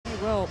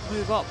well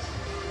move up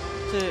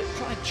to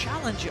try and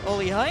challenge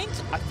Ollie Hind.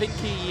 I think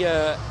he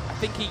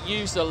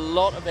used a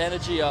lot of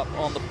energy up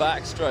on the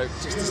backstroke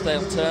just to stay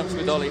on terms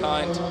with Ollie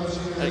Hind,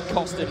 and it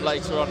cost him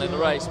later on in the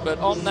race. But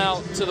on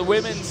now to the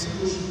women's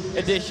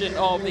edition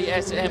of the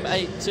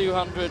SM8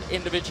 200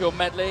 individual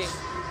medley.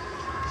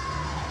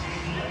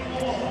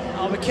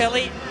 Ailbhe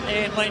Kelly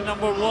in lane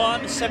number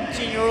 1,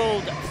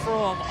 17-year-old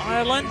from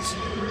Ireland.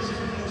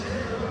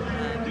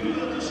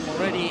 And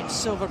already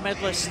silver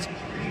medalist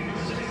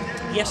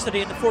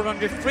yesterday in the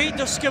 400 free.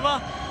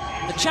 DUSKOVA,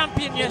 the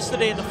champion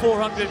yesterday in the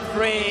 400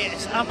 free,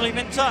 is Amalie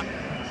VINTHER.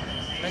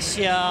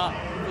 Olesia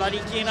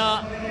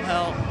VLADYKINA,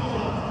 well,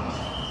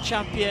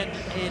 champion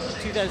in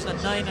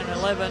 2009 and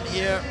 11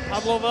 here.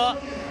 PAVLOVA,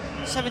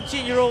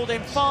 17-year-old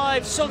in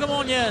 5.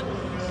 SOGOMONIAN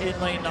in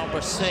lane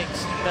number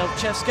 6.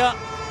 BELCZEWSKA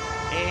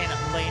in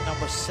lane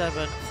number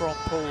 7 from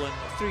Poland.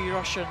 3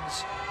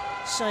 Russians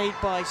side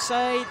by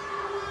side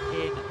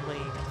in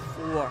lane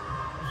 4,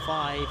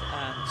 5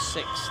 and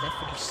 6.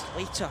 Stephanie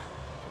Slater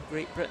from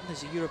Great Britain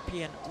is a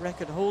European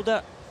record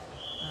holder,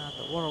 and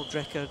the world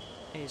record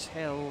is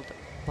held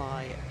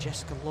by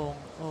Jessica Long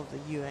of the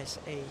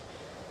USA.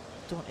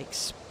 Don't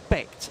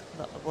expect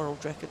that the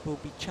world record will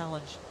be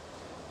challenged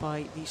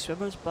by these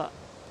swimmers, but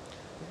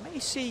we may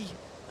see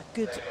a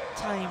good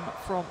time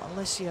from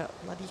Olesia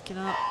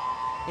VLADYKINA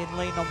in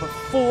lane number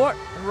 4.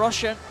 The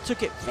Russian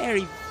took it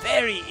very,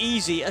 very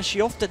easy, as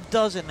she often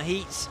does in the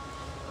heats,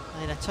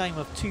 in a time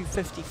of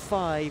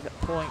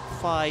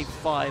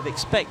 2:55.55.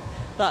 Expect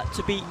that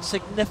to be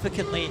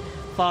significantly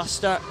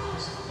faster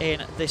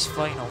in this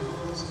final.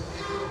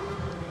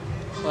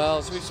 Well,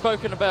 as we've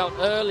spoken about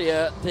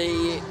earlier,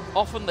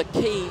 often the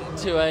key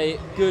to a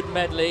good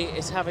medley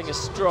is having a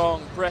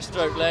strong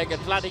breaststroke leg,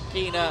 and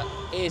VLADYKINA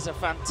is a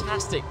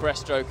fantastic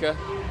breaststroker.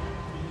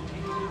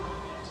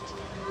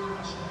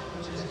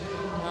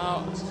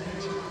 Now,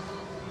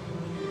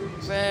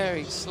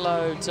 very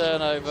slow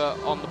turnover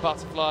on the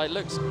butterfly,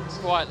 looks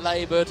quite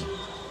laboured,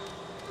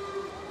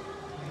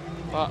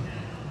 but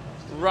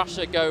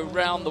Russia go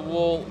round the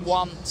wall,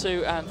 1,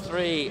 2 and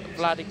 3,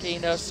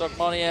 VLADYKINA,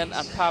 SOGOMONIAN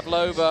and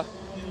PAVLOVA.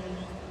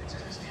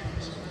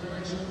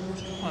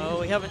 Well,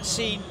 we haven't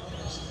seen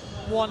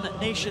one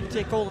nation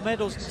take all the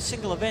medals in a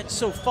single event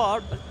so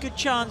far, but good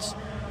chance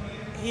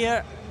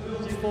here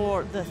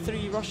for the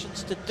 3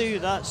 Russians to do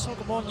that.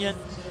 SOGOMONIAN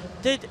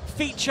did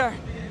feature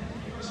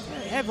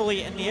very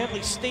heavily in the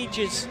early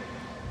stages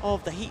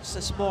of the heats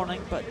this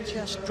morning, but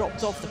just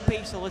dropped off the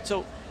pace a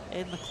little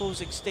in the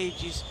closing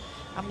stages.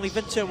 Amalie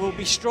VINTHER will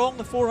be strong,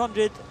 the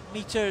 400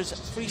 meters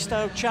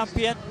freestyle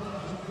champion.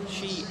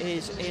 She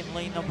is in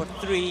lane number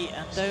 3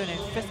 and down in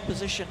 5th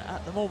position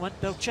at the moment.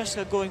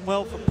 BELCZEWSKA going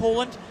well for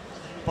Poland,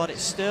 but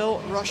it's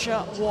still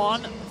Russia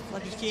 1,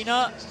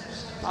 VLADYKINA,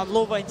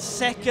 PAVLOVA in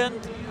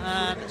 2nd,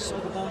 and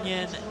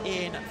SOGOMONIAN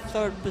in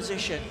 3rd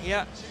position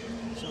here.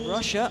 So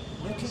Russia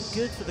looking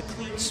good for the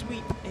clean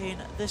sweep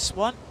in this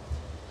one.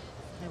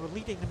 They were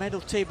leading the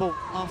medal table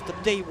after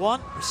day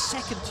 1,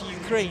 2nd to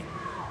Ukraine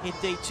in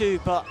day 2,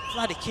 but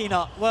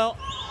VLADYKINA, well,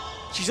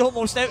 she's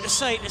almost out of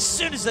sight as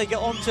soon as they get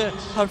onto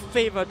her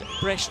favoured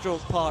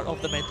breaststroke part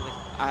of the medley.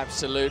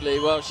 Absolutely.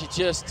 Well, she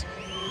just,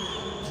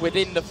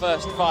 within the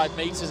first 5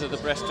 metres of the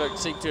breaststroke,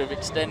 seemed to have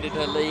extended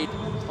her lead,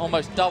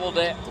 almost doubled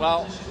it.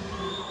 Well,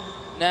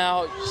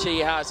 now she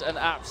has an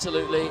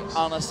absolutely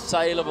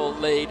unassailable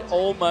lead,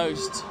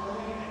 almost,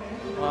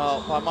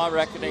 well, by my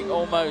reckoning,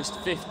 almost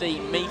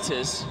 15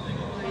 metres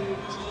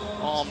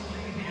on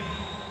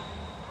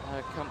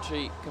her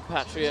country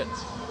compatriot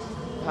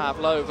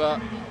PAVLOVA.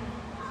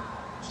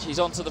 She's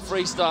onto the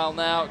freestyle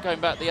now, going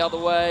back the other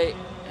way,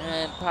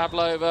 and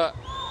PAVLOVA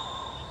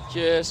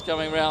just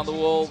coming around the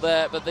wall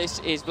there, but this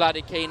is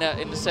VLADYKINA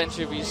in the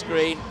centre of your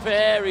screen.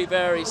 Very,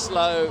 very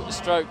slow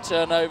stroke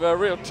turnover, a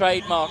real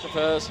trademark of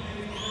hers.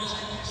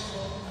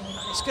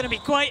 It's going to be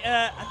quite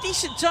a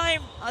decent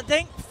time, I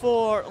think,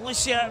 for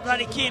Olesia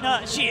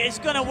VLADYKINA. She is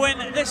going to win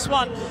this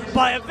one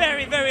by a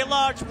very, very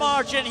large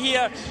margin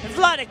here.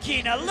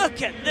 VLADYKINA,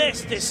 look at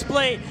this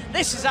display.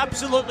 This is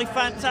absolutely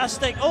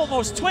fantastic.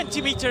 Almost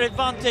 20-metre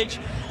advantage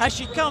as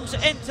she comes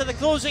into the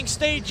closing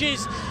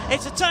stages.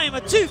 It's a time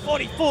of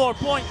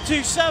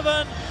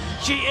 2:44.27.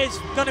 She is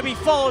going to be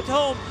followed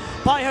home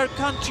by her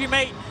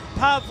countrymate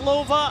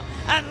PAVLOVA.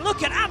 And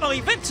look at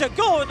Amalie VINTHER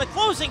go in the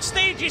closing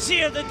stages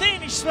here. The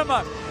Danish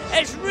swimmer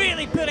is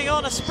really putting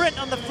on a sprint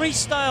on the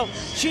freestyle.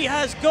 She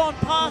has gone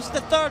past the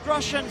 3rd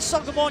Russian,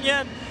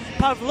 SOGOMONIAN.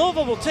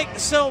 PAVLOVA will take the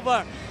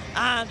silver,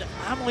 and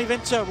Amalie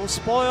VINTHER will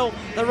spoil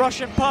the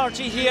Russian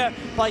party here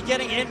by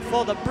getting in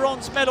for the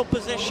bronze medal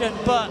position.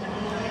 But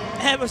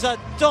it was a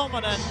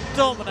dominant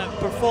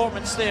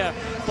performance there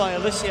by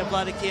Olesia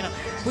VLADYKINA.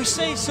 We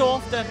say so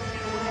often,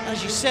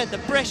 as you said, the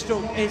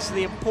breaststroke is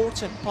the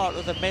important part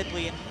of the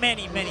medley in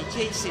many, many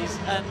cases,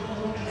 and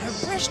her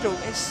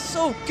breaststroke is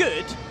so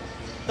good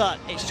that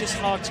it's just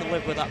hard to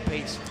live with that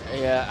pace.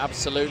 Yeah,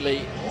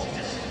 absolutely.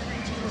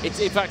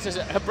 In fact,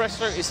 her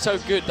breaststroke is so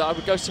good that I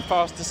would go so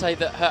far as to say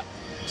that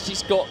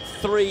she's got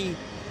 3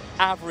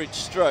 average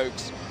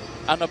strokes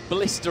and a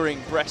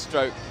blistering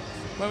breaststroke,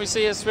 When we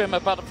see her swim a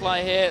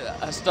butterfly here,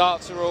 her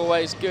starts are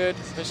always good.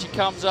 When she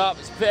comes up,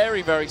 it's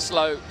very, very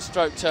slow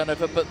stroke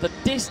turnover, but the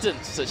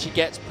distance that she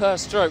gets per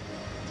stroke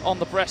on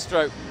the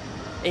breaststroke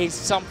is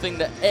something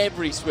that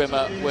every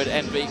swimmer would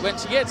envy. When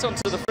she gets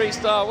onto the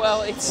freestyle,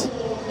 well,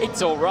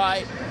 it's all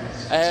right,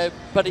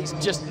 but it's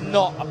just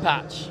not a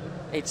patch.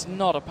 It's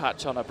not a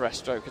patch on her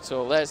breaststroke at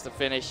all. There's the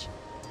finish. She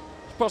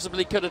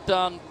possibly could have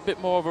done a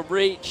bit more of a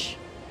reach.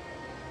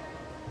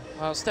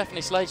 Well, Stephanie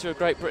Slater of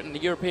Great Britain, the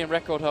European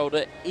record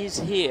holder, is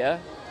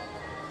here,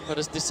 but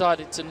has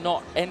decided to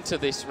not enter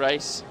this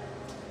race.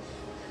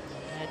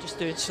 Yeah, just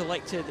doing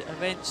selected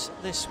events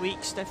this week.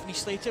 Stephanie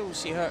Slater, we'll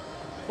see her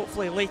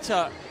hopefully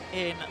later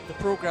in the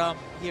programme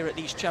here at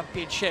these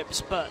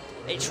championships. But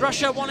it's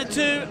Russia 1 and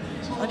 2.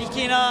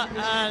 VLADYKINA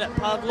and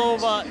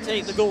PAVLOVA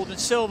take the gold and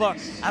silver.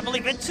 Amalie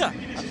VINTHER,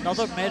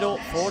 another medal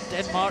for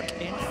Denmark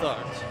in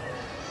third.